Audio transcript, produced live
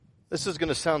This is going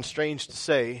to sound strange to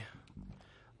say,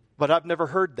 but I've never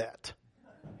heard that.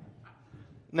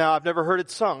 Now, I've never heard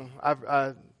it sung.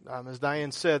 As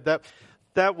Diane said,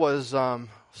 that was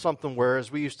something where, as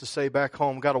we used to say back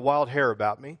home, got a wild hair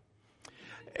about me.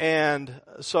 And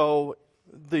so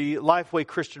the Lifeway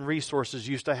Christian Resources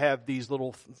used to have these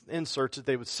little inserts that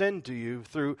they would send to you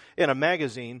through in a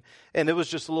magazine, and it was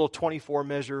just a little 24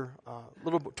 measure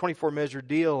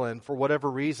deal. And for whatever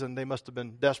reason, they must have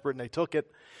been desperate and they took it.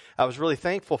 I was really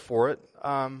thankful for it,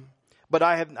 but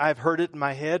I've heard it in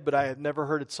my head, but I had never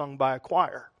heard it sung by a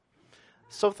choir.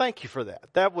 So thank you for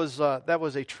that. That was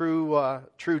a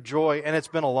true joy, and it's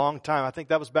been a long time. I think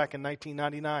that was back in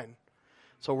 1999.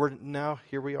 So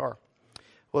here we are.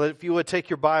 Well, if you would take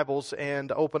your Bibles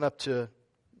and open up to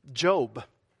Job.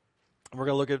 We're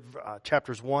going to look at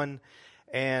chapters 1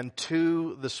 and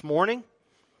 2 this morning.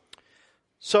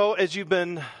 So as you've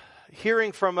been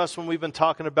hearing from us when we've been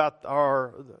talking about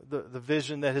the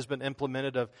vision that has been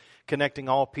implemented of connecting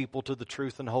all people to the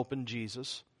truth and hope in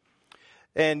Jesus.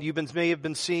 And you may have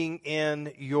been seeing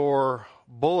in your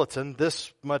bulletin,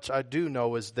 this much I do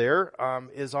know is there,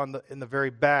 is in the very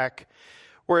back,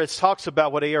 where it talks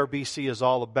about what ARBC is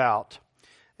all about.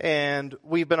 And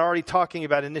we've been already talking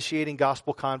about initiating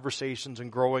gospel conversations and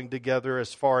growing together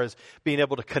as far as being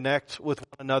able to connect with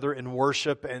one another in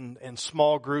worship and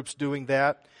small groups doing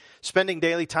that. Spending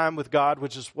daily time with God,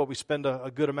 which is what we spent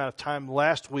a good amount of time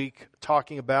last week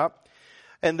talking about.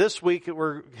 And this week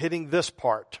we're hitting this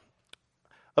part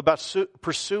about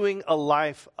pursuing a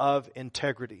life of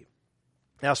integrity.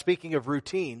 Now, speaking of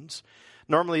routines,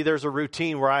 normally there's a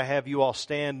routine where I have you all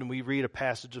stand and we read a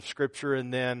passage of Scripture,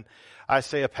 and then I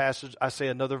say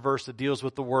another verse that deals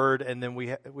with the Word, and then we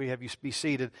have you be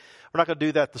seated. We're not going to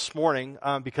do that this morning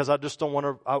because I just don't want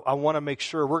to. I want to make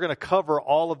sure we're going to cover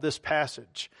all of this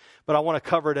passage, but I want to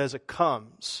cover it as it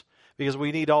comes because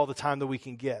we need all the time that we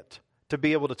can get to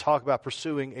be able to talk about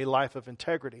pursuing a life of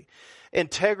integrity.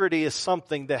 Integrity is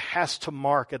something that has to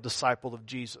mark a disciple of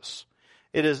Jesus.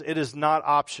 It is not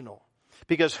optional.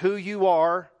 Because who you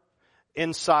are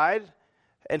inside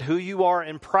and who you are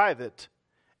in private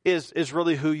is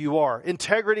really who you are.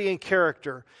 Integrity and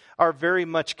character are very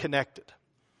much connected.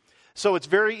 So it's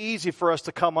very easy for us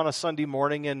to come on a Sunday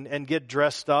morning and get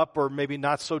dressed up, or maybe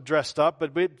not so dressed up,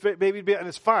 but maybe, and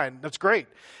it's fine. That's great.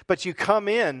 But you come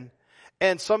in,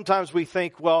 and sometimes we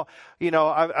think, well,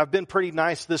 I've been pretty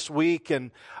nice this week,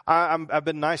 and I've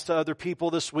been nice to other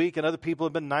people this week, and other people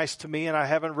have been nice to me, and I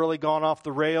haven't really gone off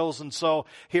the rails, and so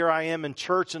here I am in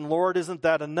church, and Lord, isn't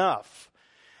that enough?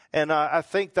 And I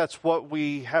think that's what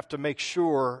we have to make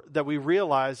sure that we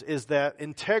realize is that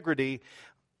integrity,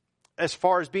 as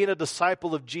far as being a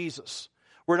disciple of Jesus,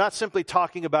 we're not simply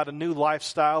talking about a new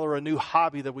lifestyle or a new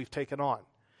hobby that we've taken on.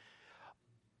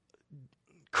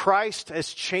 Christ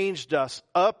has changed us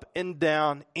up and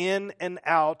down, in and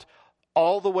out,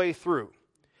 all the way through.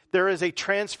 There is a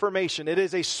transformation. It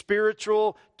is a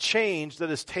spiritual change that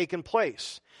has taken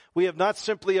place. We have not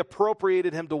simply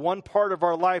appropriated Him to one part of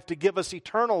our life to give us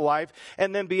eternal life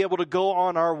and then be able to go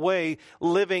on our way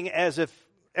living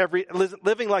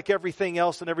living like everything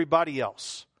else and everybody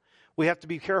else. We have to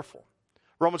be careful.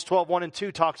 Romans 12:1 and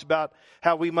 2 talks about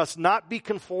how we must not be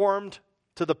conformed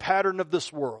to the pattern of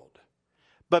this world,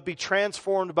 but be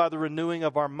transformed by the renewing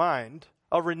of our mind,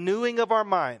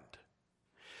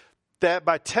 that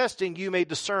by testing you may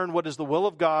discern what is the will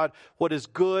of God, what is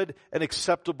good and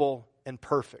acceptable and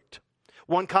perfect.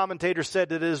 One commentator said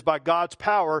that it is by God's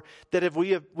power that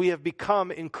we have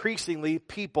become increasingly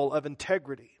people of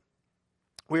integrity.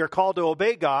 We are called to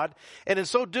obey God, and in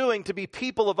so doing, to be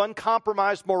people of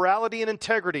uncompromised morality and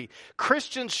integrity.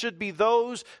 Christians should be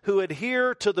those who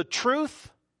adhere to the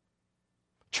truth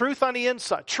on the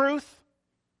inside,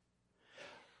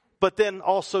 but then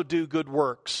also do good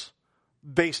works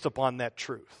based upon that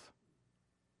truth.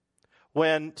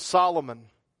 When Solomon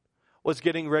was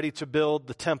getting ready to build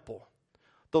the temple,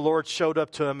 the Lord showed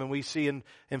up to him, and we see in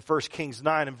 1 Kings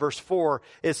 9 and verse 4,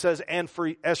 it says,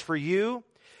 as for you,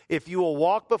 if you will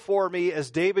walk before me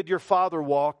as David your father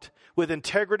walked, with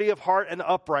integrity of heart and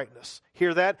uprightness.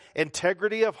 Hear that?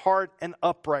 Integrity of heart and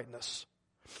uprightness.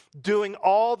 Doing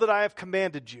all that I have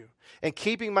commanded you, and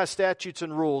keeping my statutes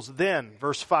and rules, then,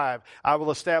 verse 5, I will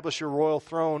establish your royal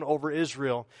throne over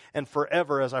Israel and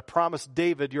forever, as I promised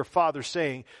David your father,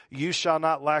 saying, you shall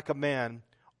not lack a man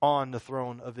on the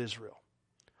throne of Israel.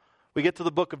 We get to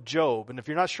the book of Job, and if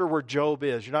you're not sure where Job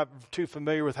is, you're not too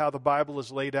familiar with how the Bible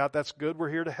is laid out, that's good. We're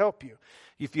here to help you.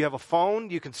 If you have a phone,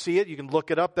 you can see it, you can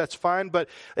look it up, that's fine. But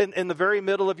in the very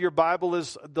middle of your Bible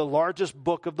is the largest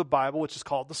book of the Bible, which is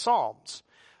called the Psalms.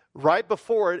 Right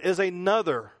before it is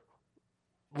another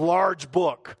large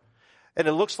book And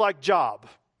it looks like Job.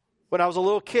 When I was a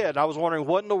little kid, I was wondering,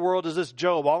 what in the world is this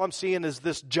Job? All I'm seeing is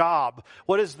this job.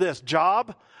 What is this?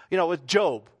 Job? It's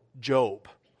Job. Job.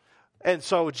 And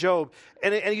so Job.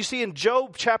 And you see in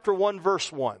Job chapter 1,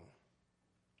 verse 1,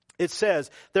 it says,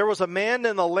 there was a man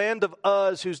in the land of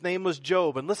Uz whose name was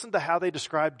Job. And listen to how they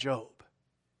describe Job.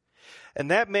 And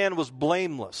that man was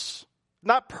blameless.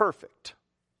 Not perfect,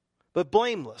 but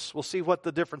blameless. We'll see what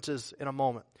the difference is in a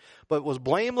moment. But was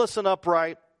blameless and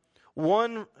upright,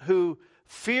 one who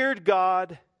feared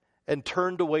God and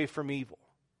turned away from evil.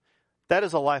 That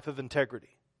is a life of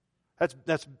integrity.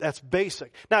 That's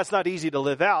basic. Now, it's not easy to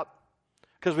live out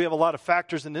because we have a lot of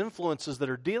factors and influences that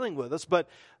are dealing with us, but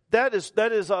that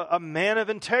is a man of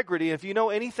integrity. If you know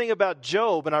anything about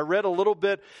Job, and I read a little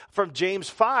bit from James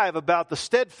 5 about the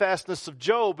steadfastness of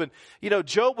Job, and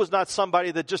Job was not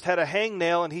somebody that just had a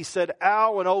hangnail and he said,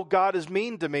 ow, and oh, God is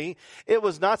mean to me. It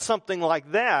was not something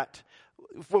like that.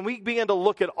 When we begin to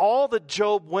look at all that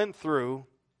Job went through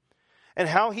and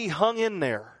how he hung in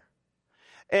there,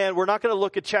 and we're not going to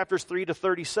look at chapters 3 to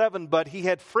 37, but he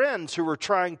had friends who were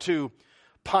trying to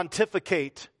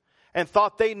pontificate and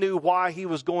thought they knew why he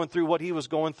was going through what he was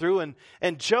going through.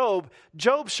 And Job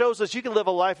shows us you can live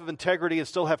a life of integrity and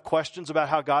still have questions about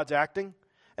how God's acting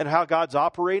and how God's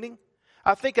operating.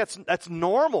 I think that's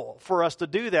normal for us to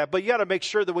do that, but you got to make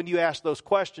sure that when you ask those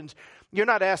questions, you're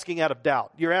not asking out of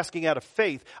doubt. You're asking out of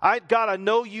faith. God, I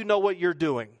know you know what you're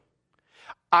doing.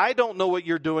 I don't know what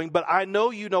you're doing, but I know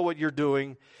you know what you're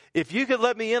doing. If you could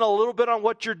let me in a little bit on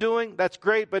what you're doing, that's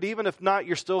great, but even if not,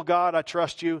 you're still God. I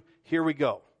trust you. Here we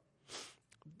go.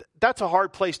 That's a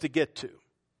hard place to get to.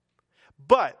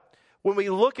 But when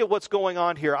we look at what's going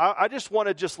on here, I just want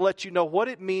to just let you know what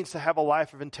it means to have a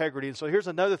life of integrity. And so here's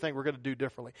another thing we're going to do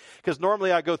differently. Because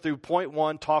normally I go through point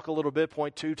 1, talk a little bit,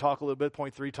 point 2, talk a little bit,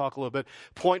 point 3, talk a little bit,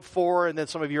 point 4, and then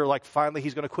some of you are like, finally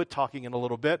he's going to quit talking in a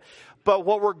little bit. But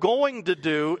what we're going to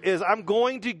do is I'm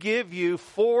going to give you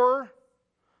 4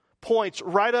 points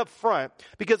right up front.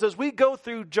 Because as we go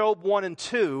through Job 1 and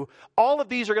 2, all of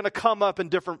these are going to come up in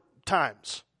different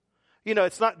times.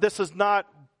 This is not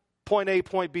point A,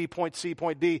 point B, point C,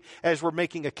 point D, as we're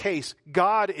making a case.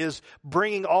 God is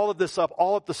bringing all of this up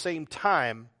all at the same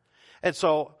time. And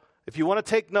so if you want to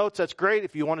take notes, that's great.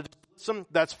 If you want to listen,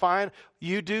 that's fine.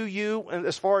 You do you, and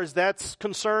as far as that's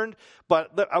concerned.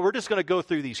 But we're just going to go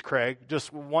through these, Craig,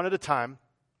 just one at a time.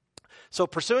 So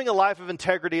pursuing a life of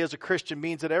integrity as a Christian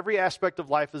means that every aspect of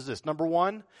life is this. Number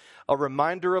 1, a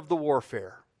reminder of the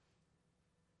warfare.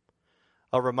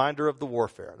 A reminder of the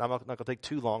warfare. And I'm not going to take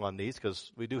too long on these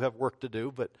because we do have work to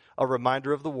do, but a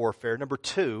reminder of the warfare. Number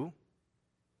 2,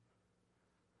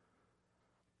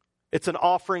 it's an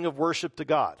offering of worship to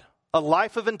God. A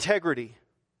life of integrity,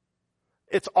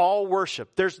 it's all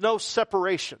worship. There's no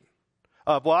separation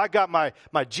of, I got my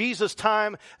Jesus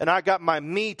time and I got my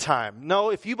me time.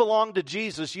 No, if you belong to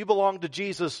Jesus, you belong to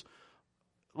Jesus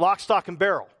lock, stock, and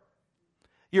barrel.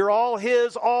 You're all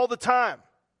His all the time.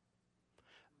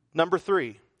 Number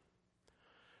 3,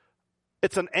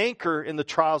 it's an anchor in the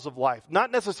trials of life. Not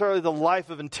necessarily the life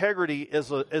of integrity is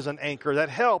an anchor. That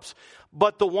helps,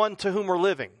 but the one to whom we're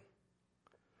living.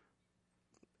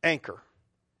 Anchor.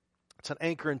 It's an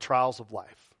anchor in trials of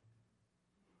life.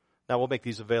 Now, we'll make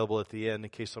these available at the end in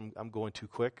case I'm going too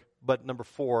quick. But number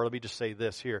 4, let me just say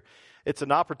this here. It's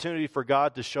an opportunity for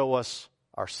God to show us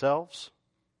ourselves,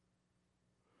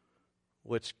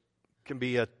 which can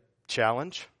be a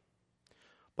challenge,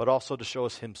 but also to show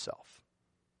us Himself.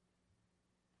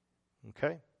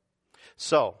 Okay?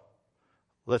 So,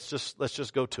 let's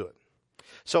just go to it.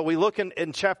 So we look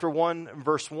in chapter 1,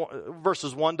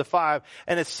 verses 1 to 5,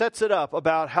 and it sets it up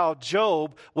about how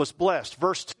Job was blessed.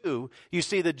 Verse 2, you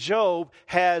see that Job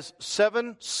has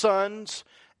 7 sons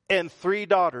and 3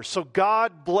 daughters. So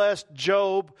God blessed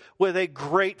Job with a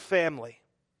great family.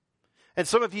 And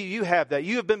some of you have that.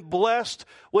 You have been blessed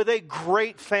with a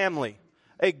great family.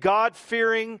 A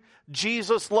God-fearing,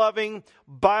 Jesus-loving,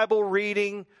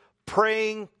 Bible-reading,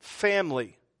 praying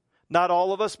family. Not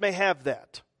all of us may have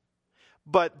that,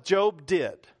 but Job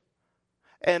did.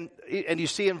 And you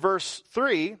see in verse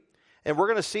 3, and we're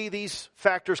going to see these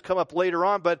factors come up later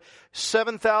on, but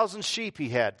 7,000 sheep he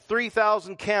had,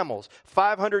 3,000 camels,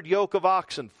 500 yoke of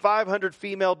oxen, 500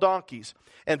 female donkeys,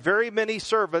 and very many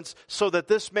servants, so that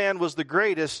this man was the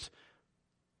greatest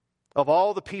of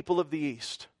all the people of the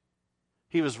East.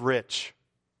 He was rich.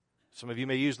 Some of you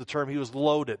may use the term, he was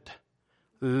loaded.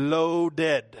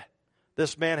 Loaded.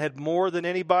 This man had more than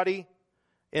anybody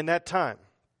in that time.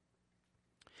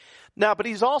 Now, but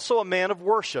he's also a man of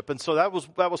worship. And so that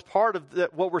was part of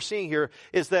what we're seeing here,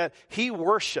 is that he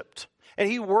worshiped. And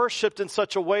he worshiped in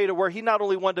such a way to where he not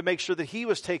only wanted to make sure that he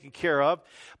was taken care of,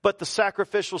 but the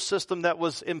sacrificial system that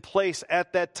was in place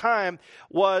at that time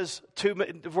was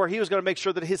where he was going to make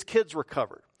sure that his kids were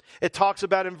covered. It talks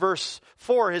about in verse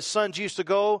 4, his sons used to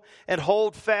go and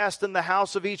hold fast in the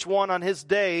house of each one on his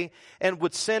day and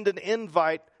would send an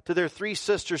invite to their 3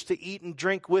 sisters to eat and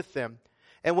drink with them.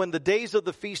 And when the days of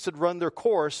the feast had run their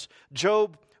course,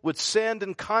 Job would send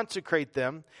and consecrate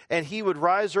them, and he would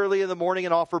rise early in the morning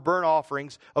and offer burnt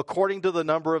offerings according to the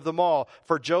number of them all.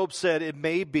 For Job said, it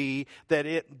may be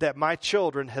that my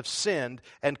children have sinned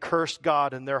and cursed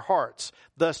God in their hearts.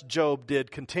 Thus Job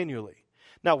did continually.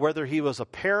 Now, whether he was a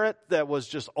parent that was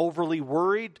just overly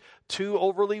worried, too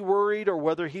overly worried, or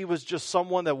whether he was just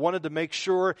someone that wanted to make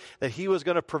sure that he was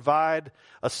going to provide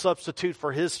a substitute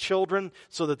for his children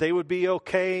so that they would be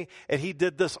okay, and he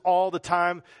did this all the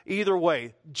time. Either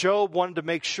way, Job wanted to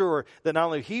make sure that not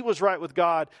only he was right with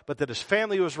God, but that his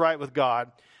family was right with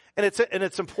God. And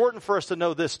it's important for us to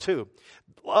know this too.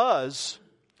 Uz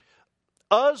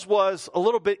was a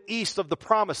little bit east of the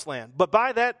Promised Land, but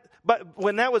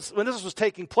when this was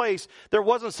taking place, there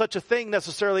wasn't such a thing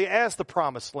necessarily as the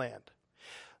Promised Land.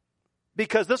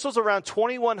 Because this was around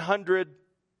 2100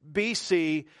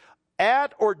 BC,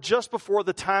 at or just before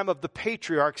the time of the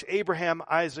patriarchs, Abraham,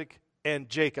 Isaac, and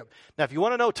Jacob. Now, if you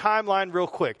want to know timeline real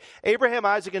quick, Abraham,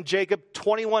 Isaac, and Jacob,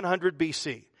 2100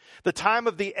 BC. The time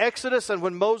of the Exodus and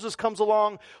when Moses comes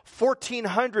along,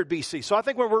 1400 BC. So I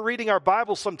think when we're reading our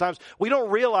Bible sometimes, we don't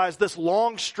realize this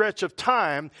long stretch of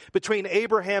time between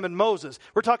Abraham and Moses.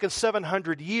 We're talking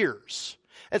 700 years.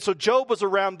 And so Job was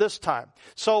around this time.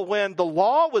 So when the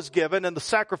law was given and the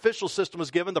sacrificial system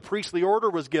was given, the priestly order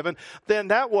was given, then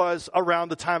that was around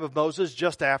the time of Moses,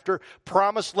 just after.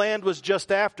 Promised land was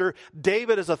just after.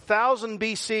 David is 1000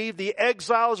 BC. The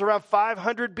exile is around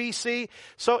 500 BC.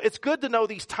 So it's good to know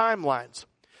these timelines.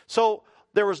 So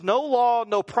there was no law,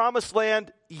 no promised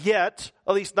land yet,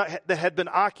 at least not, that had been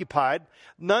occupied.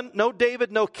 No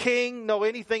David, no king, no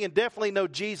anything, and definitely no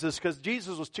Jesus, because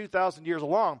Jesus was 2,000 years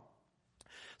along.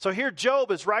 So here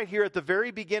Job is right here at the very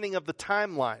beginning of the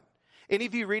timeline. Any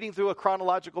of you reading through a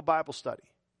chronological Bible study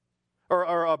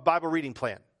or a Bible reading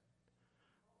plan?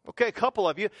 Okay, a couple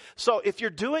of you. So if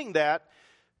you're doing that,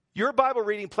 your Bible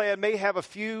reading plan may have a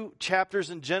few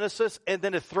chapters in Genesis and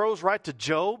then it throws right to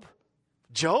Job.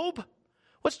 Job?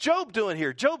 What's Job doing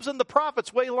here? Job's in the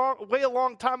prophets way a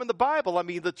long time in the Bible. I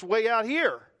mean, that's way out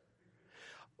here.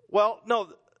 Well, no,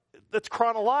 that's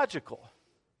chronological.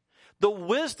 The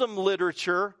wisdom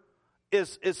literature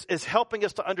is helping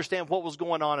us to understand what was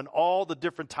going on in all the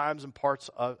different times and parts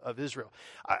of Israel.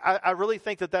 I really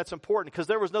think that that's important because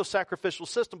there was no sacrificial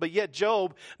system, but yet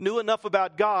Job knew enough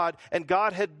about God, and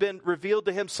God had been revealed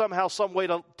to him somehow, some way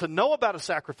to know about a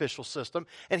sacrificial system,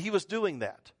 and he was doing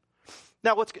that.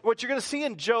 Now, what you're going to see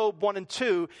in Job 1 and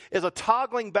 2 is a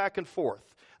toggling back and forth.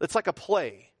 It's like a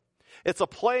play. It's a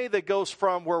play that goes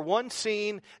from where one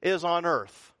scene is on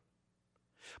earth.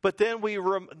 But then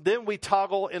we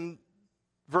toggle in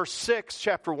verse 6,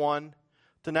 chapter 1,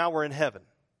 to now we're in heaven.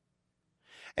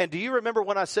 And do you remember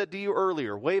when I said to you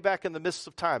earlier, way back in the midst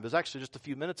of time, it was actually just a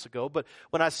few minutes ago, but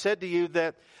when I said to you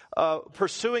that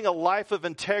pursuing a life of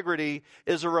integrity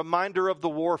is a reminder of the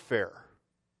warfare.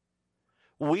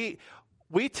 We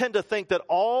tend to think that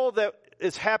all that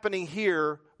is happening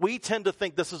here, we tend to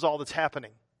think this is all that's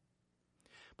happening.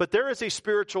 But there is a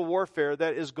spiritual warfare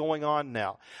that is going on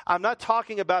now. I'm not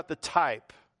talking about the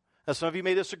type. Now, some of you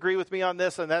may disagree with me on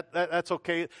this, and that's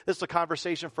okay. This is a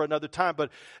conversation for another time. But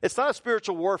it's not a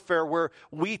spiritual warfare where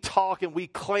we talk and we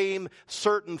claim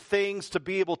certain things to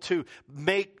be able to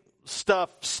make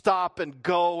stuff stop and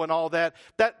go and all that.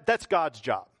 That's God's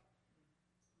job.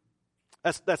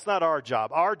 That's not our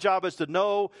job. Our job is to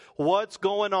know what's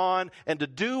going on and to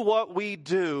do what we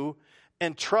do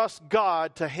and trust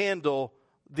God to handle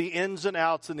the ins and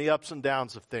outs and the ups and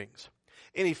downs of things.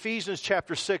 In Ephesians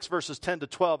chapter 6, verses 10 to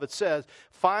 12, it says,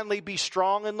 "Finally be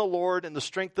strong in the Lord and the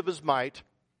strength of his might.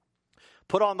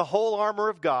 Put on the whole armor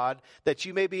of God, that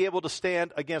you may be able to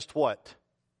stand against" what?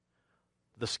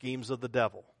 The schemes of the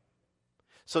devil.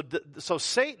 So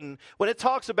Satan, when it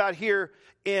talks about here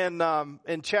in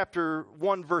chapter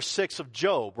 1, verse 6 of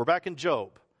Job, we're back in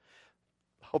Job.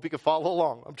 Hope you can follow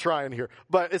along. I'm trying here.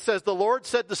 But it says, "The Lord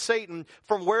said to Satan,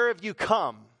 'From where have you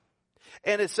come?'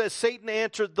 And it says, Satan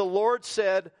answered the Lord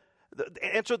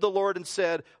and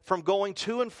said, 'From going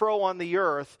to and fro on the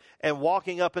earth and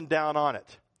walking up and down on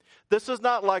it.'" This is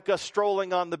not like us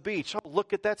strolling on the beach. "Oh,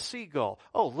 look at that seagull.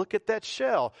 Oh, look at that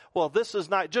shell." Well, this is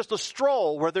not just a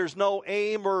stroll where there's no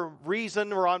aim or reason.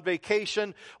 We're on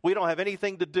vacation. We don't have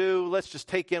anything to do. Let's just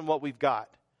take in what we've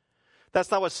got.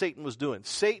 That's not what Satan was doing.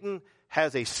 Satan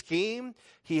has a scheme,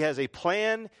 he has a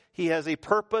plan, he has a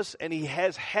purpose, and he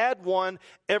has had one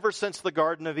ever since the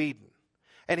Garden of Eden.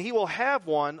 And he will have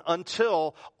one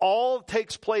until all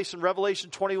takes place in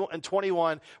Revelation 20 and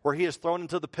 21, where he is thrown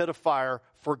into the pit of fire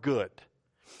for good.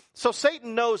 So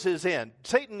Satan knows his end.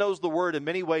 Satan knows the word in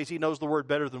many ways. He knows the word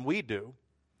better than we do.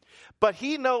 But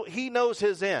he knows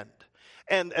his end.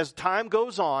 And as time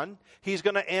goes on, he's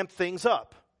going to amp things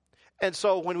up. And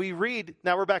so when we read,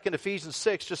 now we're back in Ephesians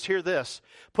 6, just hear this.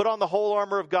 Put on the whole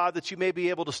armor of God that you may be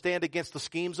able to stand against the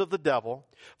schemes of the devil.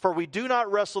 For we do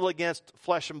not wrestle against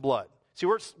flesh and blood. See,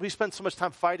 we spend so much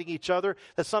time fighting each other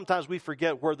that sometimes we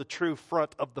forget where the true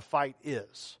front of the fight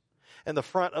is. And the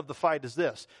front of the fight is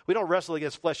this. We don't wrestle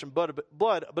against flesh and blood,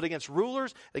 but against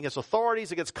rulers, against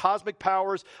authorities, against cosmic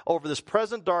powers over this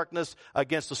present darkness,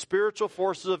 against the spiritual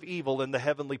forces of evil in the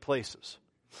heavenly places.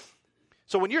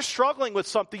 So when you're struggling with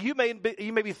something, you may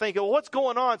be thinking, well, what's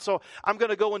going on? So I'm going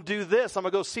to go and do this. I'm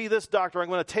going to go see this doctor. I'm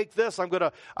going to take this. I'm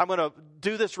going to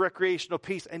do this recreational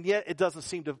piece. And yet it doesn't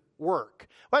seem to work.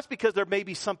 Well, that's because there may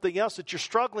be something else that you're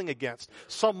struggling against.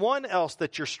 Someone else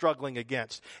that you're struggling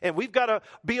against. And we've got to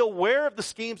be aware of the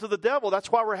schemes of the devil. That's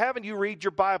why we're having you read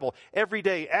your Bible every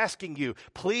day, asking you,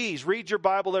 please read your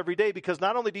Bible every day, because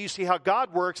not only do you see how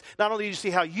God works, not only do you see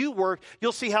how you work,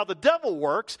 you'll see how the devil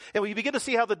works. And when you begin to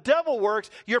see how the devil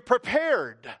works, you're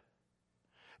prepared.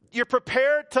 You're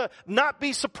prepared to not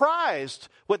be surprised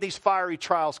when these fiery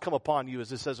trials come upon you,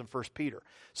 as it says in 1 Peter.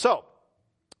 So,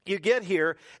 you get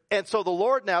here, and so the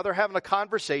Lord now, they're having a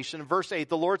conversation. In verse 8,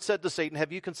 the Lord said to Satan,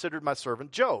 have you considered my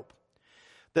servant Job?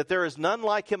 That there is none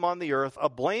like him on the earth, a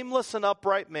blameless and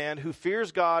upright man who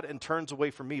fears God and turns away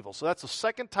from evil. So that's the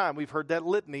second time we've heard that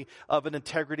litany of an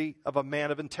integrity, of a man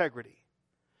of integrity.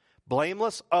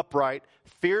 Blameless, upright,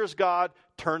 fears God,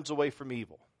 turns away from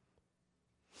evil.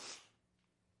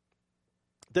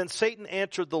 Then Satan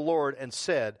answered the Lord and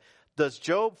said, does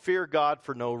Job fear God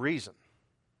for no reason?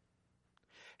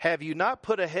 Have you not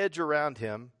put a hedge around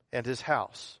him and his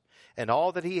house, and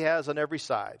all that he has on every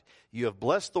side? You have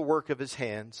blessed the work of his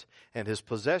hands, and his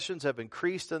possessions have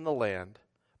increased in the land.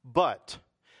 But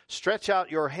stretch out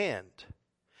your hand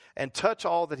and touch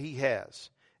all that he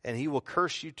has, and he will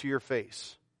curse you to your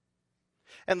face.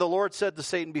 And the Lord said to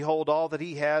Satan, behold, all that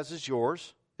he has is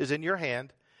yours, is in your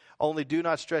hand. Only do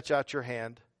not stretch out your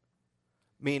hand,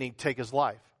 meaning take his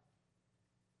life.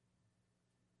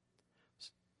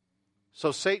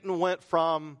 So Satan went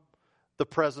from the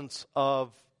presence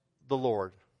of the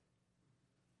Lord.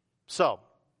 So,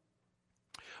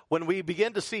 when we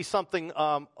begin to see something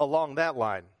along that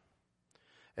line,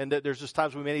 and there's just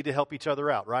times we may need to help each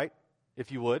other out, right?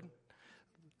 If you would.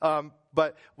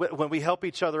 But when we help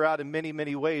each other out in many,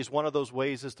 many ways, one of those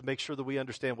ways is to make sure that we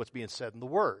understand what's being said in the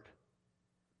Word.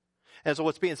 And so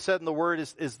what's being said in the Word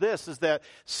is that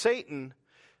Satan,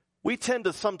 we tend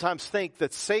to sometimes think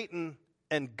that Satan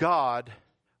and God,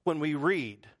 when we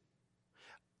read,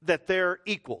 that they're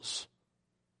equals.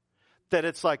 That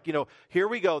it's like, here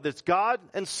we go. That's God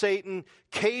and Satan,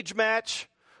 cage match.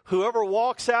 Whoever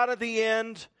walks out at the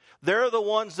end, they're the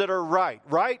ones that are right.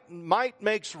 Right, might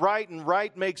makes right, and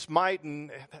right makes might, and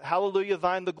hallelujah,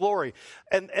 thine the glory.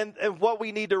 And what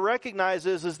we need to recognize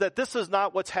is that this is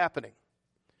not what's happening.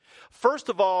 First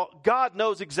of all, God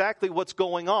knows exactly what's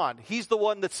going on. He's the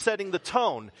one that's setting the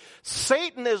tone.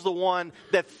 Satan is the one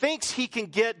that thinks he can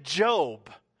get Job,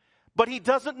 but he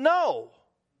doesn't know.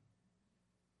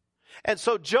 And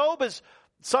so Job is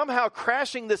somehow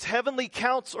crashing this heavenly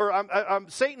council, or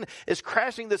Satan is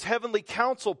crashing this heavenly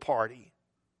council party,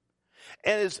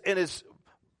 and is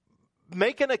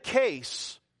making a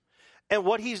case. And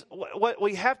what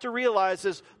we have to realize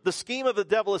is the scheme of the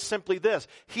devil is simply this: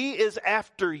 he is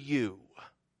after you.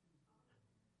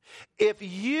 If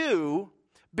you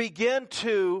begin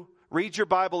to read your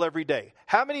Bible every day,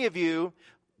 how many of you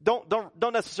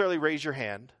don't necessarily raise your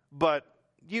hand, but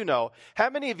how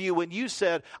many of you, when you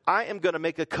said, I am going to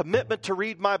make a commitment to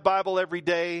read my Bible every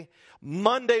day,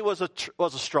 Monday was a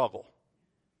struggle.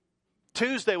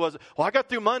 Tuesday was, I got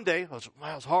through Monday. It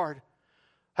was hard.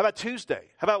 How about Tuesday?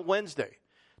 How about Wednesday?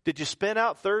 Did you spin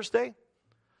out Thursday?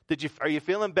 Are you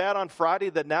feeling bad on Friday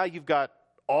that now you've got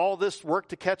all this work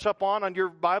to catch up on your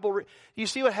Bible? You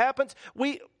see what happens?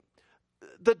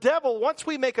 The devil, once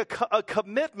we make a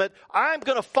commitment, I'm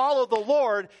going to follow the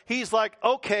Lord, he's like,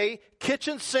 okay,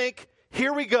 kitchen sink,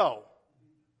 here we go.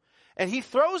 And he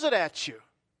throws it at you.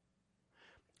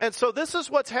 And so this is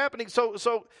what's happening.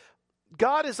 So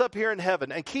God is up here in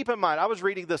heaven. And keep in mind, I was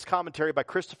reading this commentary by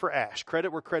Christopher Ash,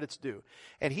 credit where credit's due.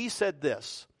 And he said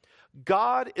this: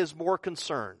 God is more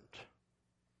concerned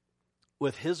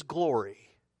with his glory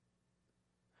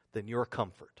than your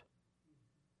comfort.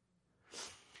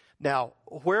 Now,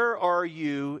 where are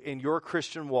you in your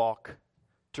Christian walk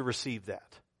to receive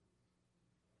that?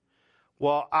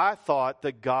 Well, I thought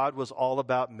that God was all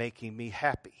about making me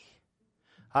happy.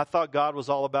 I thought God was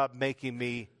all about making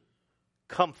me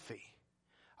comfy.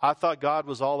 I thought God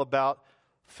was all about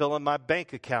filling my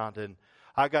bank account. And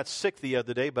I got sick the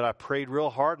other day, but I prayed real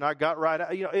hard and I got right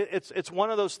out. You know, it's one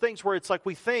of those things where it's like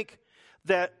we think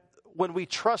that when we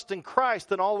trust in Christ,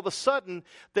 then all of a sudden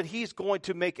that He's going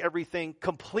to make everything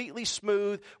completely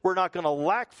smooth. We're not going to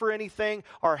lack for anything.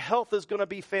 Our health is going to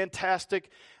be fantastic.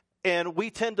 And we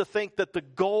tend to think that the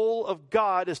goal of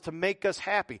God is to make us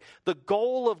happy. The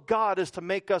goal of God is to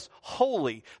make us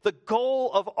holy. The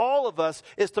goal of all of us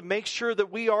is to make sure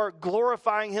that we are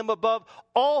glorifying Him above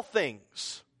all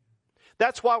things.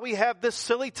 That's why we have this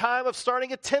silly time of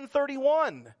starting at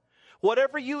 10:31.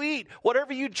 Whatever you eat,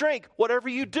 whatever you drink, whatever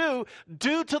you do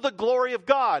to the glory of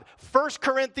God. 1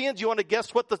 Corinthians, you want to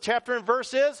guess what the chapter and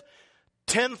verse is?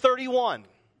 10:31.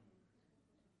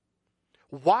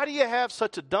 Why do you have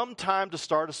such a dumb time to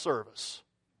start a service?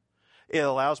 It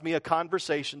allows me a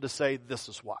conversation to say, this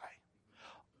is why.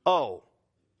 Oh,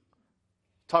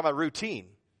 talking about routine.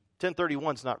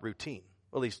 10:31 is not routine.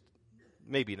 At least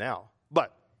maybe now.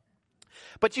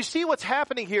 But you see what's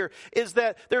happening here is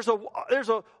that there's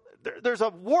a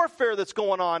warfare that's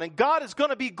going on, and God is going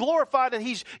to be glorified, and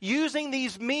He's using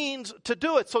these means to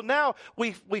do it. So now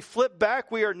we flip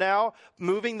back. We are now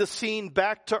moving the scene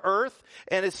back to earth,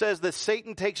 and it says that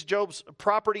Satan takes Job's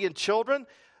property and children.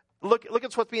 Look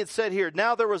at what's being said here.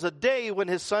 Now there was a day when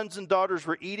his sons and daughters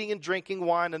were eating and drinking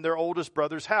wine in their oldest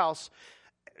brother's house.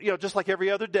 You know, just like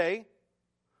every other day.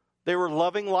 They were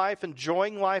loving life,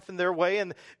 enjoying life in their way,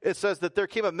 and it says that there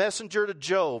came a messenger to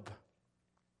Job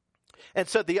and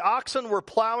said, the oxen were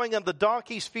plowing and the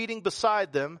donkeys feeding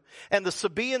beside them, and the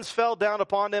Sabaeans fell down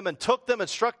upon them and took them and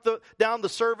struck down the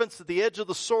servants at the edge of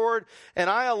the sword,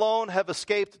 and I alone have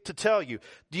escaped to tell you.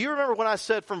 Do you remember when I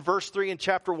said from verse 3 in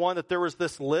chapter 1 that there was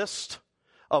this list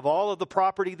of all of the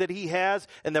property that he has,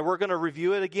 and that we're going to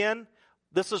review it again?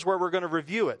 This is where we're going to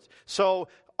review it. So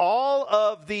all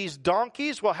of these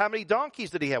donkeys, well, how many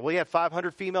donkeys did he have? Well, he had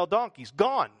 500 female donkeys.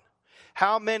 Gone.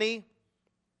 How many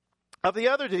of the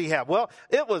other did he have? Well,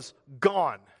 it was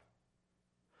gone.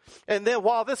 And then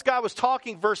while this guy was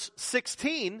talking, verse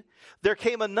 16, there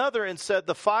came another and said,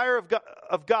 the fire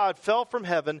of God fell from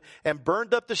heaven and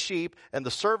burned up the sheep and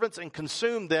the servants and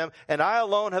consumed them, and I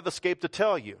alone have escaped to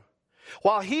tell you.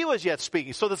 While he was yet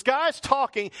speaking. So this guy's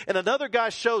talking, and another guy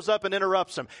shows up and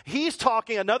interrupts him. He's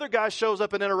talking, another guy shows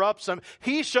up and interrupts him.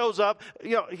 He shows up,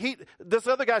 this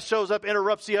other guy shows up,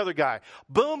 interrupts the other guy.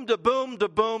 Boom to boom to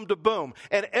boom to boom.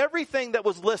 And everything that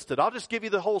was listed, I'll just give you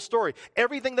the whole story.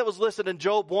 Everything that was listed in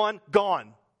Job 1,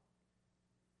 gone.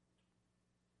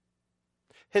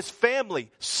 His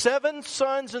family, 7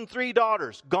 sons and 3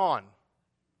 daughters, gone.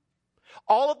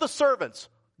 All of the servants,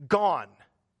 gone.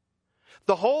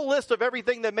 The whole list of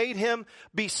everything that made him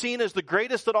be seen as the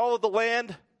greatest in all of the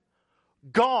land,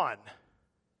 gone.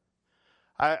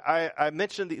 I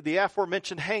mentioned the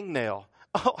aforementioned hangnail.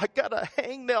 Oh, I got a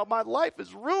hangnail. My life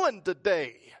is ruined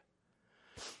today.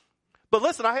 But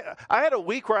listen, I had a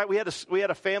week where we had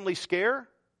a family scare.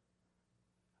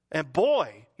 And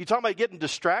boy, you talking about getting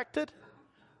distracted?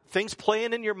 Things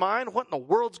playing in your mind? What in the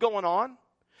world's going on?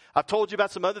 I've told you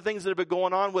about some other things that have been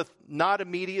going on with not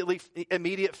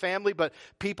immediate family, but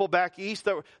people back east.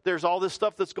 There's all this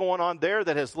stuff that's going on there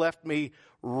that has left me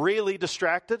really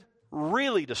distracted.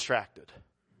 Really distracted.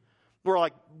 We're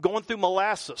like going through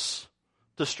molasses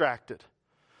distracted.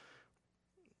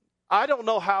 I don't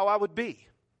know how I would be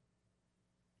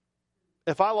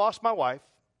if I lost my wife.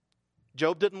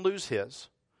 Job didn't lose his.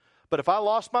 But if I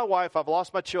lost my wife, I've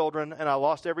lost my children, and I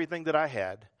lost everything that I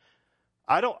had.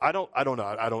 I don't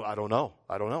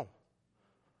know.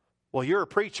 Well, you're a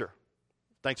preacher.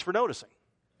 Thanks for noticing.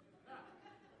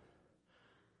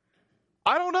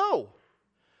 I don't know.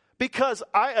 Because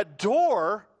I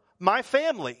adore my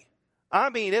family. I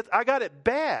mean, I got it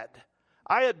bad.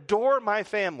 I adore my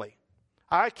family.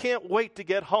 I can't wait to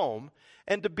get home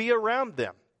and to be around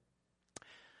them.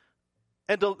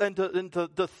 And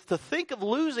to think of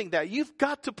losing that, you've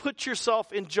got to put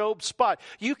yourself in Job's spot.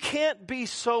 You can't be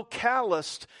so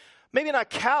calloused, maybe not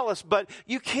callous, but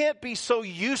you can't be so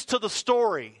used to the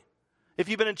story if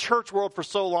you've been in church world for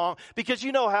so long, because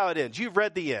you know how it ends. You've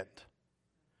read the end.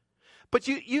 But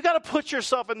you got to put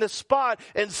yourself in this spot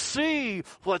and see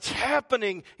what's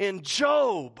happening in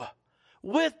Job,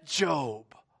 with Job.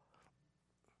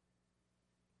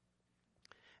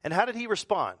 And how did he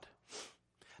respond?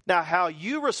 Now, how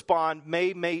you respond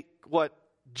may make what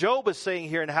Job is saying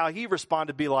here and how he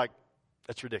responded be like,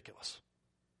 that's ridiculous.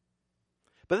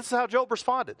 But this is how Job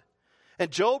responded. And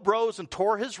Job rose and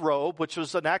tore his robe, which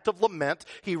was an act of lament.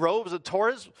 He rose and tore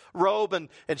his robe and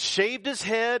shaved his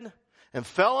head and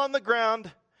fell on the ground.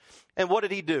 And what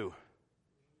did he do?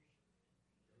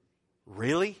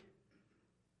 Really?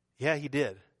 Yeah, he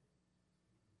did.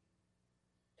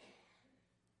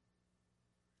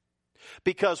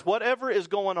 Because whatever is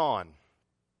going on,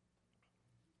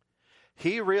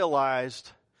 he realized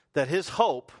that his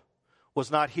hope was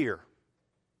not here.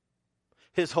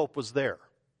 His hope was there.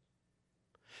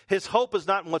 His hope is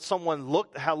not in how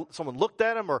someone looked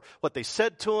at him, or what they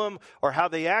said to him, or how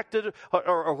they acted,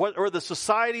 or the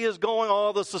society is going.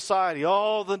 All the society,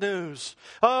 all the news.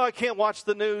 Oh, I can't watch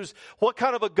the news. What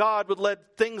kind of a God would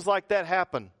let things like that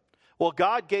happen? Well,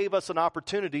 God gave us an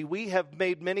opportunity. We have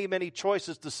made many, many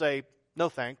choices to say, no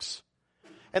thanks.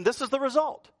 And this is the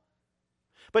result.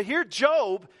 But here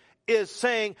Job is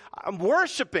saying, I'm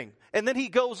worshiping. And then he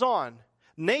goes on.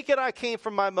 Naked I came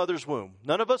from my mother's womb.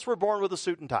 None of us were born with a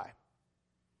suit and tie.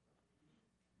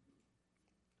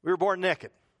 We were born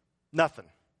naked. Nothing.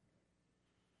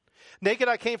 Naked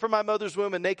I came from my mother's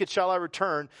womb, and naked shall I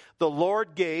return. The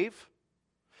Lord gave.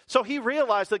 So he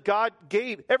realized that God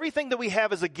gave. Everything that we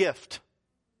have is a gift.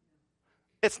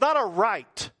 It's not a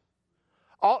right.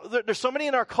 There's so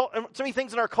many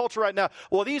things in our culture right now.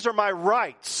 Well, these are my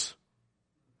rights.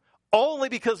 Only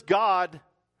because God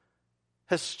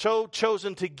has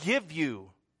chosen to give you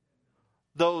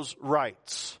those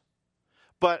rights.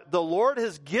 But the Lord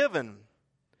has given,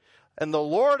 and the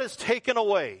Lord has taken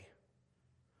away.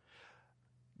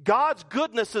 God's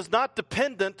goodness is not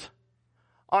dependent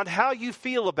on how you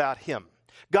feel about Him.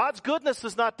 God's goodness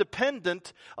is not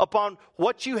dependent upon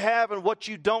what you have and what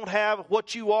you don't have,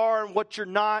 what you are and what you're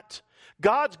not.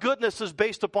 God's goodness is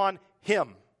based upon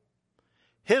Him,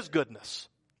 His goodness.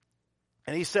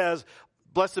 And He says,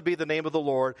 blessed be the name of the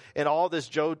Lord. In all this,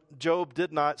 Job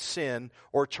did not sin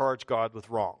or charge God with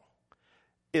wrong.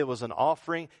 It was an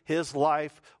offering. His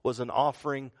life was an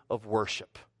offering of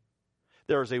worship.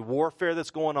 There is a warfare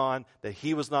that's going on that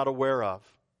he was not aware of.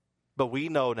 But we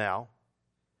know now.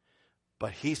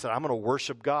 But he said, I'm going to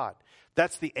worship God.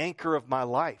 That's the anchor of my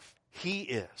life. He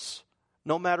is.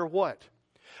 No matter what.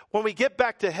 When we get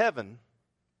back to heaven,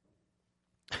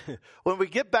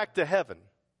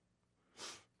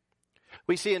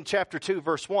 we see in chapter 2,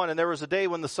 verse 1, and there was a day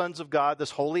when the sons of God,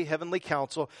 this holy heavenly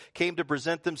council, came to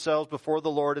present themselves before the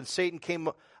Lord, and Satan came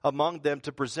among them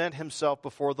to present himself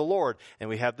before the Lord. And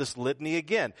we have this litany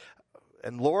again.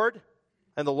 And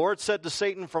the Lord said to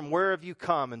Satan, from where have you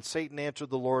come? And Satan answered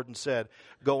the Lord and said,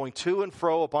 going to and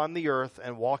fro upon the earth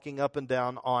and walking up and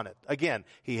down on it. Again,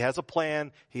 he has a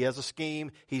plan. He has a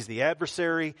scheme. He's the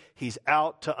adversary. He's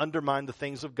out to undermine the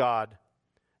things of God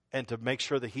and to make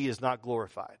sure that he is not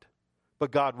glorified. But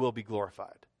God will be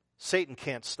glorified. Satan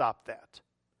can't stop that.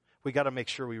 We got to make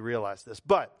sure we realize this.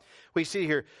 But we see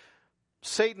here,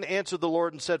 Satan answered the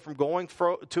Lord and said, from going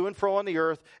to and fro on the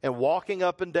earth and walking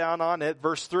up and down on it.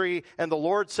 Verse 3, and the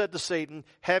Lord said to Satan,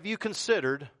 have you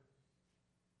considered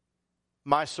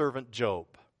my servant Job?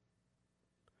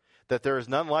 That there is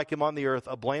none like him on the earth,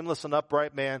 a blameless and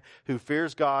upright man who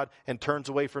fears God and turns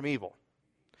away from evil.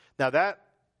 Now that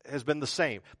has been the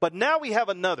same. But now we have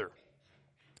another.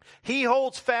 He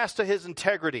holds fast to his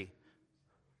integrity.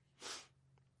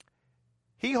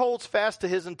 He holds fast to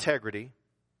his integrity.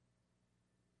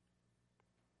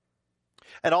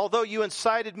 And although you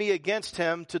incited me against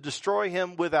him to destroy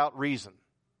him without reason.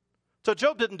 So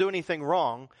Job didn't do anything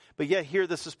wrong, but yet here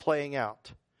this is playing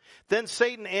out. Then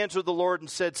Satan answered the Lord and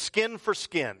said, skin for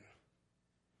skin.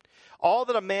 All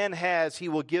that a man has he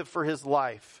will give for his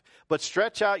life. But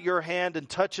stretch out your hand and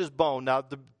touch his bone. Now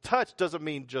the touch doesn't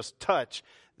mean just touch.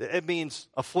 It means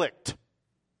afflict,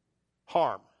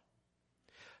 harm.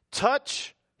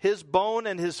 Touch his bone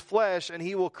and his flesh, and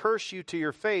he will curse you to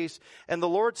your face. And the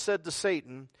Lord said to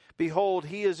Satan, behold,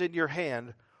 he is in your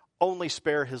hand, only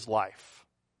spare his life.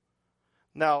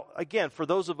 Now, again, for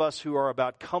those of us who are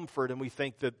about comfort and we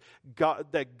think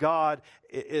that God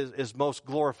is most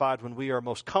glorified when we are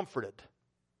most comforted,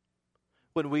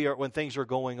 when things are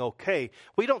going okay.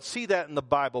 We don't see that in the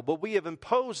Bible, but we have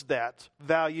imposed that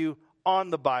value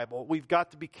on the Bible. We've got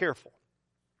to be careful.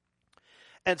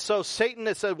 And so Satan,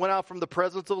 it said, went out from the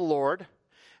presence of the Lord,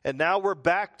 and now we're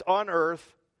back on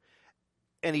earth,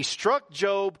 and he struck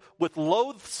Job with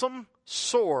loathsome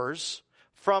sores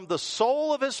from the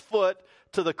sole of his foot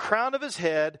to the crown of his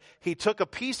head. He took a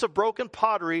piece of broken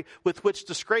pottery with which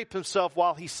to scrape himself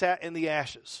while he sat in the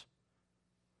ashes.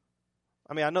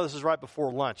 I mean, I know this is right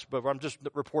before lunch, but I'm just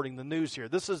reporting the news here.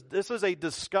 This is a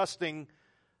disgusting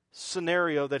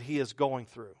scenario that he is going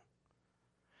through.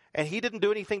 And he didn't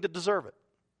do anything to deserve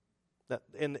it.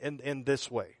 in this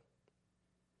way.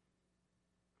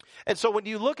 And so when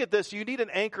you look at this, you need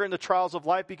an anchor in the trials of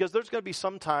life, because there's going to be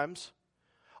some times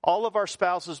all of our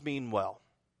spouses mean well.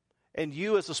 And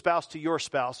you as a spouse to your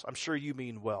spouse, I'm sure you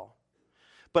mean well.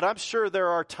 But I'm sure there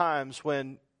are times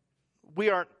when we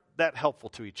aren't that helpful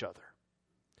to each other.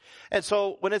 And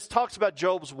so when it talks about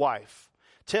Job's wife,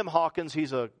 Tim Hawkins,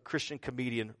 he's a Christian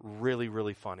comedian, really,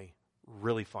 really funny.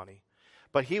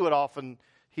 But he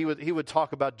would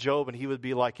talk about Job, and he would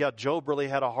be like, yeah, Job really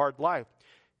had a hard life.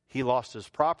 He lost his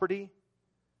property.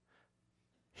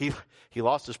 He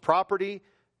lost his property,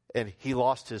 and he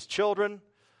lost his children,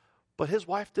 but his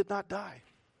wife did not die.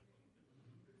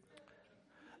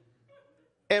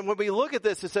 And when we look at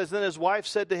this, it says, then his wife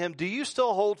said to him, do you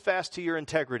still hold fast to your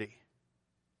integrity?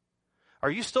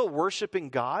 Are you still worshiping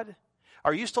God?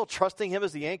 Are you still trusting him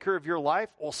as the anchor of your life?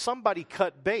 Well, somebody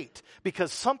cut bait,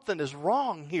 because something is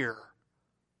wrong here.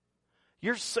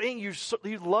 You're saying you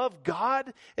love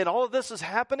God and all of this is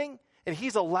happening and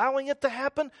he's allowing it to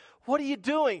happen? What are you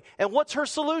doing? And what's her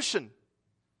solution?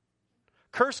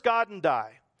 Curse God and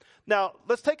die. Now,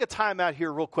 let's take a time out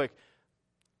here real quick.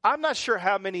 I'm not sure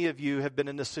how many of you have been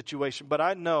in this situation, but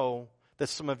I know that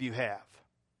some of you have.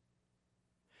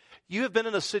 You have been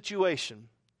in a situation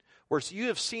where you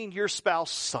have seen your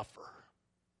spouse suffer.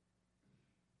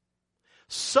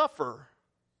 Suffer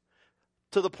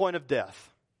to the point of death.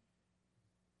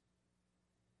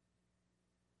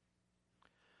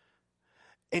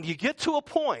 And you get to a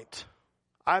point,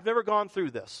 I've never gone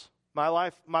through this. My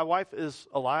wife is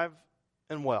alive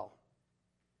and well.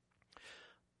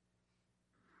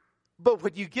 But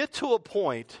when you get to a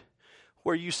point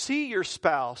where you see your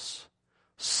spouse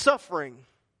suffering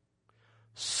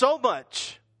so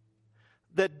much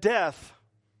that death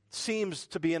seems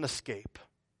to be an escape,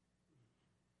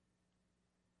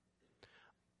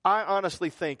 I honestly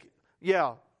think,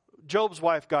 yeah, Job's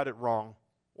wife got it wrong.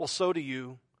 Well, so do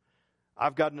you.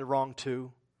 I've gotten it wrong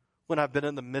too. When I've been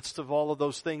in the midst of all of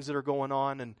those things that are going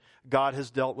on and God has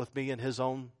dealt with me in his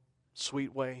own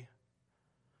sweet way.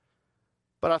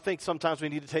 But I think sometimes we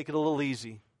need to take it a little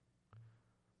easy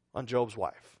on Job's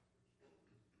wife.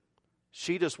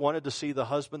 She just wanted to see the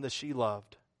husband that she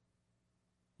loved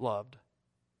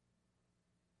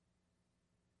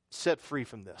set free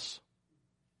from this.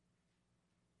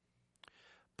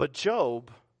 But Job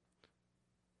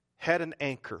had an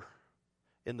anchor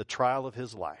in the trial of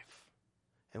his life.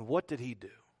 And what did he do?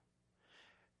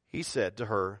 He said to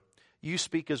her, you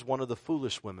speak as one of the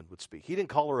foolish women would speak. He didn't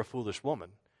call her a foolish woman.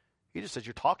 He just said,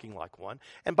 you're talking like one.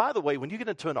 And by the way, when you get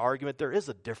into an argument, there is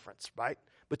a difference, right?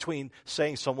 Between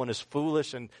saying someone is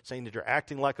foolish and saying that you're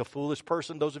acting like a foolish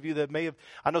person. Those of you that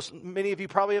I know many of you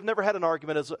probably have never had an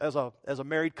argument as a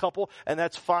married couple, and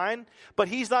that's fine. But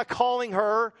he's not calling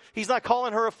her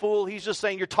a fool. He's just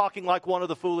saying you're talking like one of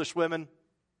the foolish women.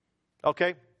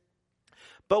 Okay?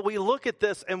 But we look at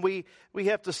this and we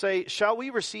have to say, shall we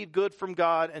receive good from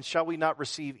God and shall we not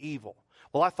receive evil?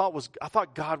 Well, I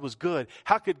thought God was good.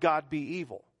 How could God be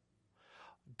evil?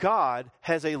 God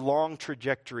has a long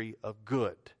trajectory of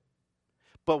good.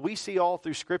 But we see all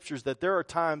through scriptures that there are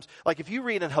times, like if you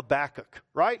read in Habakkuk,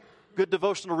 right? Good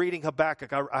devotional reading,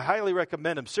 Habakkuk. I highly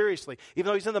recommend him, seriously. Even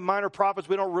though he's in the minor prophets,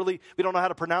 we don't know how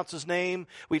to pronounce his name.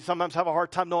 We sometimes have a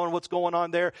hard time knowing what's going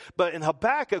on there. But in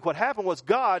Habakkuk, what happened was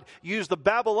God used the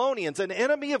Babylonians, an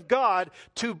enemy of God,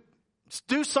 to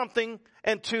do something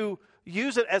and to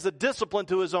use it as a discipline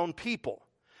to his own people.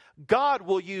 God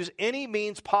will use any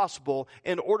means possible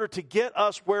in order to get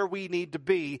us where we need to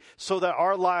be so that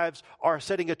our lives are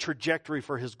setting a trajectory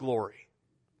for his glory.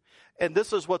 And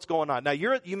this is what's going on. Now,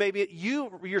 you may be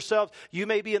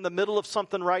in the middle of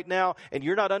something right now, and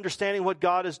you're not understanding what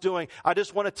God is doing. I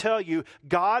just want to tell you,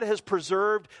 God has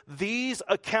preserved these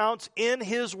accounts in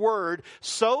his word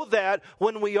so that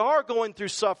when we are going through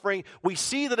suffering, we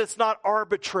see that it's not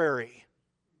arbitrary.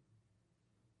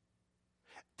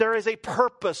 There is a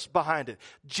purpose behind it.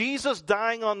 Jesus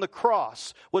dying on the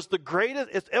cross was the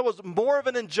greatest, it was more of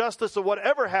an injustice than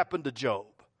whatever happened to Job.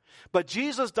 But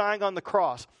Jesus dying on the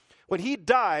cross, when he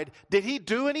died, did he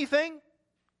do anything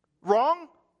wrong?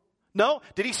 No.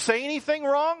 Did he say anything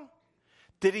wrong?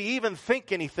 Did he even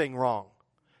think anything wrong?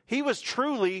 He was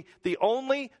truly the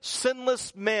only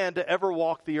sinless man to ever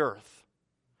walk the earth.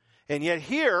 And yet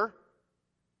here,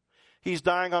 he's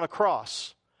dying on a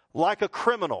cross like a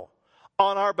criminal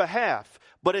on our behalf.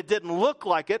 But it didn't look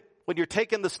like it. When you're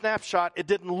taking the snapshot, it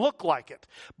didn't look like it.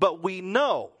 But we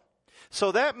know.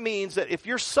 So that means that if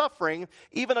you're suffering,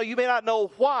 even though you may not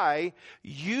know why,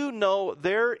 you know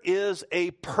there is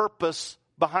a purpose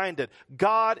behind it.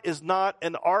 God is not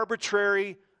an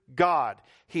arbitrary God.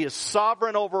 He is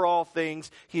sovereign over all things.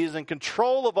 He is in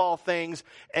control of all things.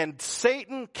 And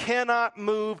Satan cannot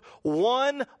move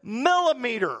 1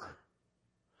 millimeter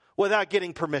without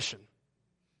getting permission.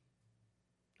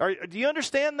 Do you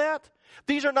understand that?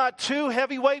 These are not two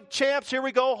heavyweight champs. Here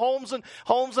we go, Holmes and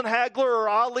Hagler, or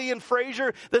Ali and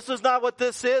Frazier. This is not what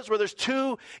this is, where there's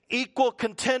two equal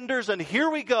contenders, and here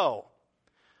we go.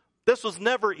 This was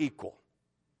never equal.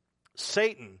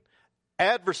 Satan,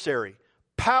 adversary,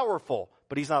 powerful,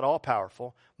 but he's not all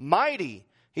powerful. Mighty,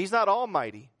 he's not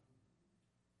almighty.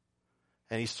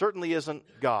 And he certainly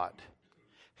isn't God.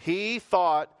 He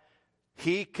thought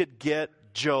he could get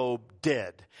Job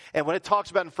dead. And when it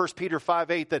talks about in 1 Peter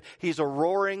 5:8 that he's a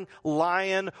roaring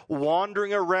lion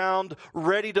wandering around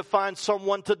ready to find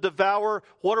someone to devour,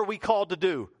 what are we called to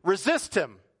do? Resist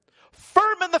him.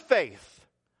 Firm in the faith.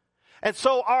 And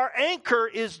so our anchor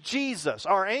is Jesus.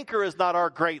 Our anchor is not our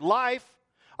great life.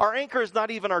 Our anchor is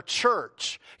not even our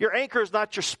church. Your anchor is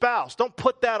not your spouse. Don't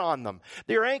put that on them.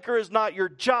 Your anchor is not your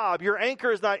job. Your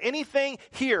anchor is not anything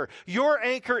here. Your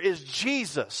anchor is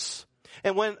Jesus.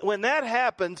 And when that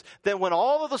happens, then when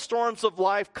all of the storms of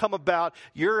life come about,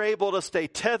 you're able to stay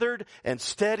tethered and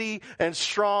steady and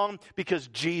strong because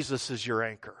Jesus is your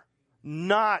anchor.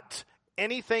 Not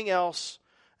anything else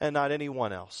and not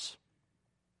anyone else.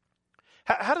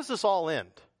 How does this all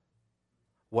end?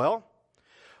 Well,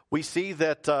 we see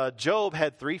that Job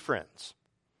had 3 friends.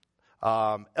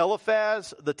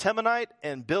 Eliphaz the Temanite,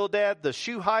 and Bildad the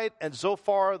Shuhite, and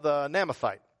Zophar the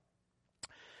Naamathite.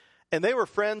 And they were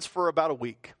friends for about a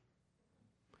week.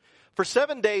 For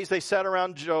 7 days, they sat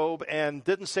around Job and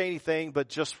didn't say anything, but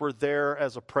just were there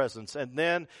as a presence. And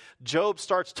then Job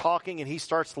starts talking, and he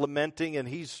starts lamenting, and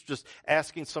he's just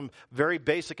asking some very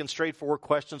basic and straightforward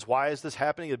questions. Why is this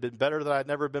happening? It had been better that I'd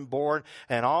never been born.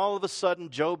 And all of a sudden,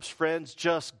 Job's friends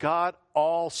just got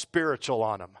all spiritual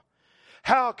on him.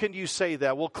 How can you say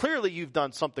that? Well, clearly you've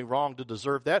done something wrong to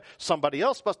deserve that. Somebody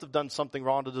else must have done something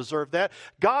wrong to deserve that.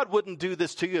 God wouldn't do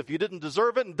this to you if you didn't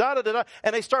deserve it, and da-da-da-da.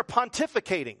 And they start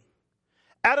pontificating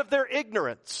out of their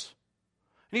ignorance.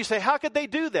 And you say, how could they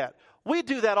do that? We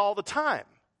do that all the time.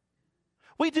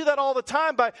 We do that all the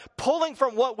time by pulling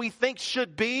from what we think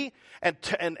should be and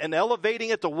elevating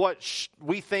it to what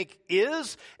we think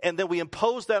is, and then we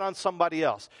impose that on somebody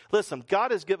else. Listen,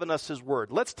 God has given us His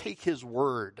Word. Let's take His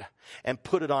Word and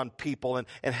put it on people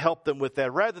and help them with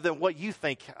that, rather than what you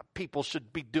think people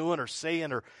should be doing or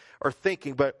saying or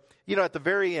thinking. But, at the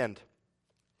very end,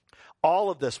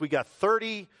 all of this, we got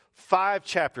 35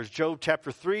 chapters, Job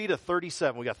chapter 3 to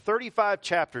 37. We got 35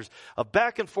 chapters of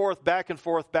back and forth, back and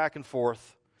forth, back and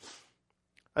forth,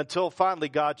 until finally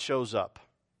God shows up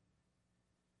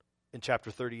in chapter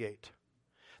 38.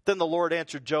 Then the Lord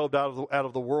answered Job out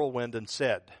of the whirlwind and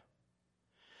said,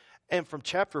 and from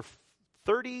chapter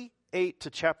 38 to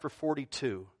chapter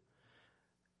 42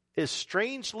 is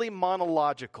strangely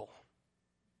monological,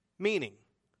 meaning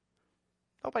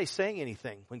nobody's saying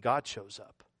anything when God shows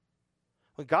up.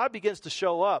 When God begins to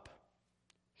show up,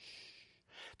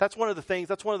 that's one of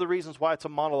the reasons why it's a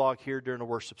monologue here during a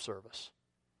worship service.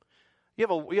 You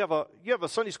have a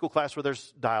Sunday school class where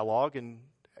there's dialogue and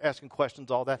asking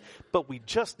questions, all that, but we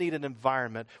just need an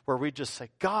environment where we just say,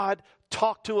 God,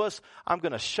 talk to us. I'm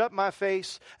going to shut my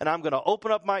face, and I'm going to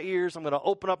open up my ears. I'm going to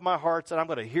open up my hearts, and I'm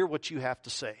going to hear what you have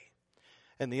to say.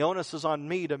 And the onus is on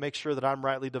me to make sure that I'm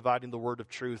rightly dividing the word of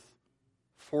truth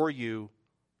for you,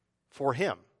 for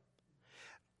him.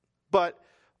 But,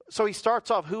 so he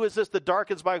starts off, who is this that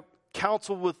darkens my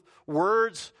counsel with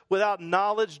words, without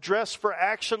knowledge, dressed for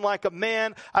action like a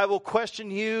man? I will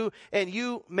question you, and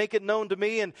you make it known to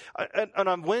me. And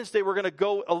on Wednesday, we're going to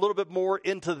go a little bit more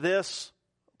into this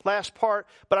last part,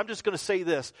 but I'm just going to say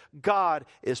this. God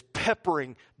is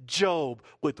peppering Job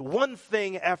with one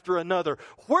thing after another.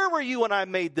 Where were you when I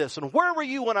made this? And where were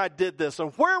you when I did this?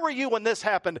 And where were you when this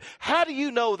happened? How do you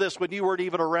know this when you weren't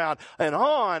even around? And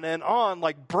on,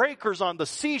 like breakers on the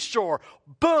seashore.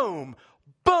 Boom,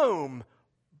 boom,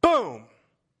 boom.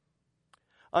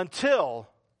 Until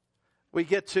we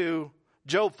get to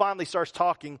Job finally starts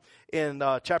talking in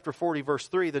chapter 40, verse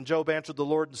 3. Then Job answered the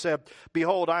Lord and said,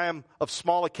 behold, I am of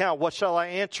small account. What shall I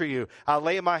answer you? I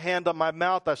lay my hand on my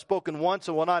mouth. I've spoken once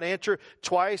and will not answer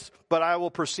twice, but I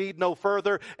will proceed no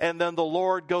further. And then the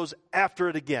Lord goes after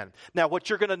it again. Now, what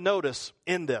you're going to notice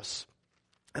in this,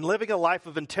 and living a life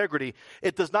of integrity,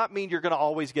 it does not mean you're going to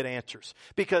always get answers.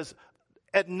 Because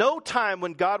at no time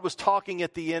when God was talking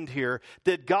at the end here,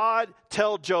 did God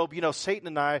tell Job, Satan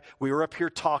and I, we were up here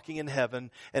talking in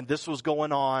heaven, and this was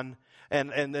going on.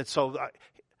 And so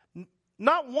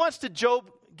not once did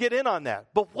Job get in on that.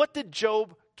 But what did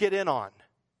Job get in on?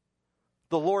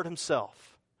 The Lord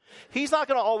himself. He's not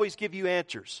going to always give you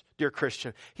answers, dear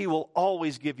Christian. He will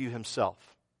always give you himself.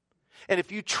 And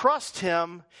if you trust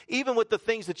him, even with the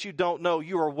things that you don't know,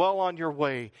 you are well on your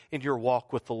way in your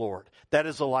walk with the Lord. That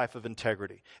is a life of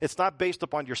integrity. It's not based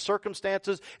upon your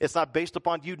circumstances. It's not based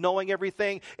upon you knowing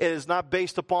everything. It is not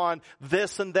based upon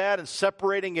this and that and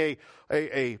separating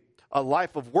a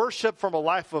life of worship from a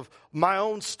life of my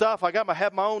own stuff. I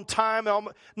have my own time.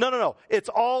 No. It's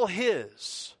all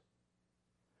his.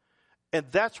 And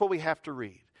that's what we have to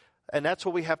read. And that's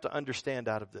what we have to understand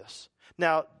out of this.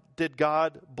 Now, did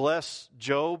God bless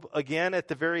Job again at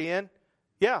the very end?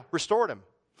 Yeah, restored him.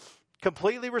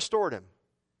 Completely restored him.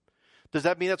 Does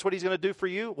that mean that's what he's going to do for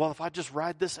you? Well, if I just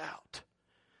ride this out,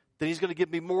 then he's going to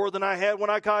give me more than I had when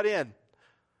I got in.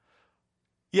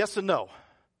 Yes and no.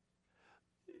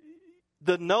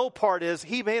 The no part is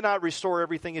he may not restore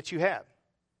everything that you have.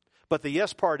 But the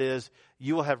yes part is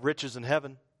you will have riches in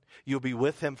heaven. You'll be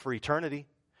with him for eternity.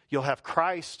 You'll have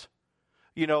Christ.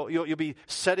 You'll be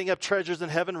setting up treasures in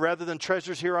heaven rather than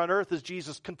treasures here on earth, as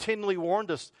Jesus continually warned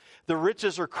us. The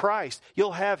riches are Christ.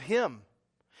 You'll have him.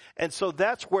 And so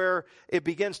that's where it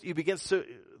begins.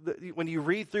 When you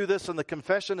read through this in the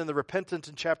confession and the repentance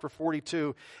in chapter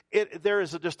 42, there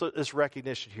is this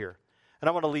recognition here. And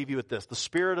I want to leave you with this. The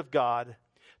Spirit of God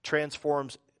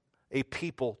transforms a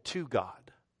people to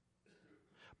God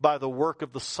by the work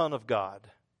of the Son of God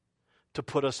to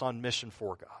put us on mission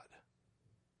for God.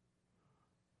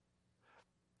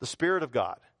 The Spirit of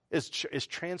God is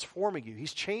transforming you.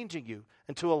 He's changing you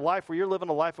into a life where you're living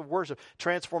a life of worship.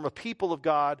 Transform a people of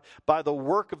God by the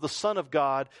work of the Son of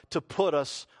God to put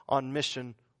us on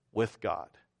mission with God.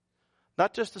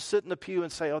 Not just to sit in the pew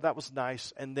and say, oh, that was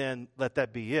nice, and then let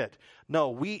that be it.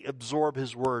 No, we absorb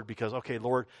his word because, okay,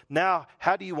 Lord, now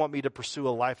how do you want me to pursue a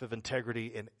life of integrity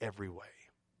in every way?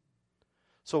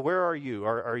 So where are you?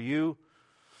 Are you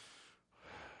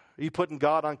putting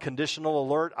God on conditional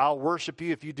alert? I'll worship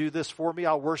you if you do this for me.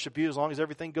 I'll worship you as long as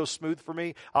everything goes smooth for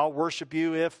me. I'll worship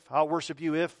you if.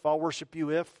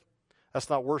 That's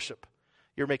not worship.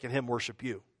 You're making him worship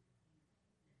you.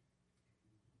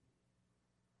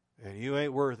 And you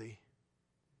ain't worthy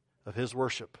of his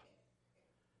worship,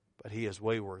 but he is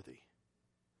way worthy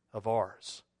of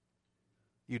ours.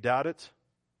 You doubt it?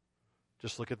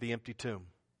 Just look at the empty tomb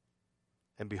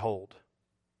and behold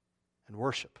and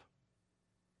worship.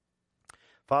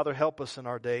 Father, help us in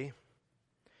our day.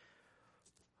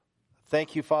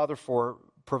 Thank you, Father, for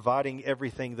providing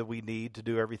everything that we need to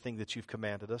do everything that you've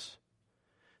commanded us.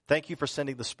 Thank you for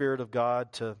sending the Spirit of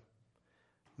God to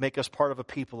make us part of a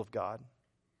people of God.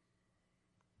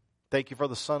 Thank you for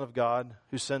the Son of God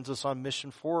who sends us on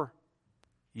mission for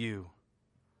you.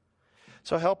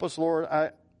 So help us, Lord.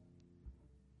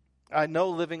 I know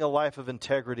living a life of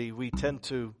integrity, we tend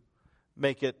to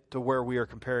make it to where we are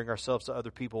comparing ourselves to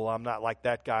other people. I'm not like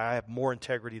that guy. I have more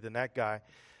integrity than that guy.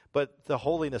 But the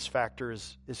holiness factor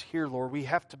is here, Lord. We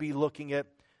have to be looking at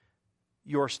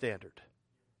your standard,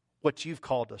 what you've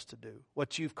called us to do,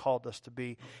 what you've called us to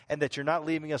be, and that you're not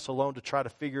leaving us alone to try to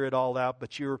figure it all out,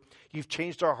 but you've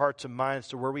changed our hearts and minds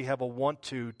to where we have a want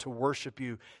to worship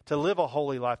you, to live a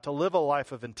holy life, to live a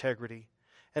life of integrity,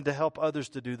 and to help others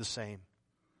to do the same.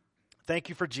 Thank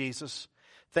you for Jesus.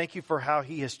 Thank you for how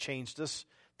he has changed us.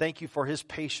 Thank you for his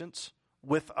patience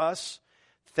with us.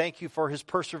 Thank you for his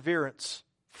perseverance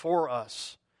for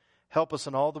us. Help us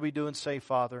in all that we do and say,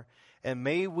 Father. And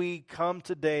may we come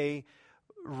today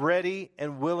ready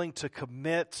and willing to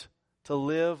commit to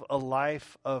live a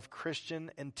life of Christian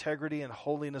integrity and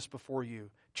holiness before you.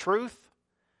 Truth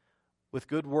with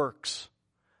good works,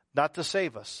 not to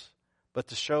save us, but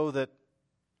to show that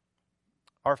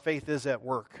our faith is at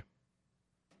work.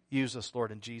 Use us,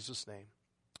 Lord, in Jesus' name.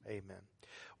 Amen.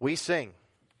 We sing.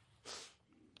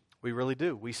 We really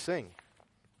do. We sing.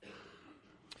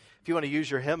 If you want to use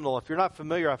your hymnal, if you're not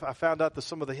familiar, I found out that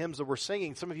some of the hymns that we're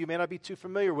singing, some of you may not be too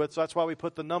familiar with, so that's why we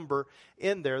put the number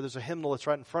in there. There's a hymnal that's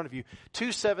right in front of you,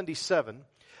 277,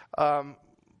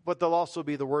 but there'll also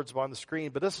be the words on the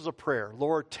screen. But this is a prayer.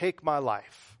 Lord, take my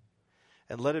life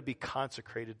and let it be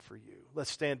consecrated for you.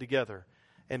 Let's stand together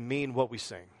and mean what we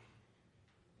sing.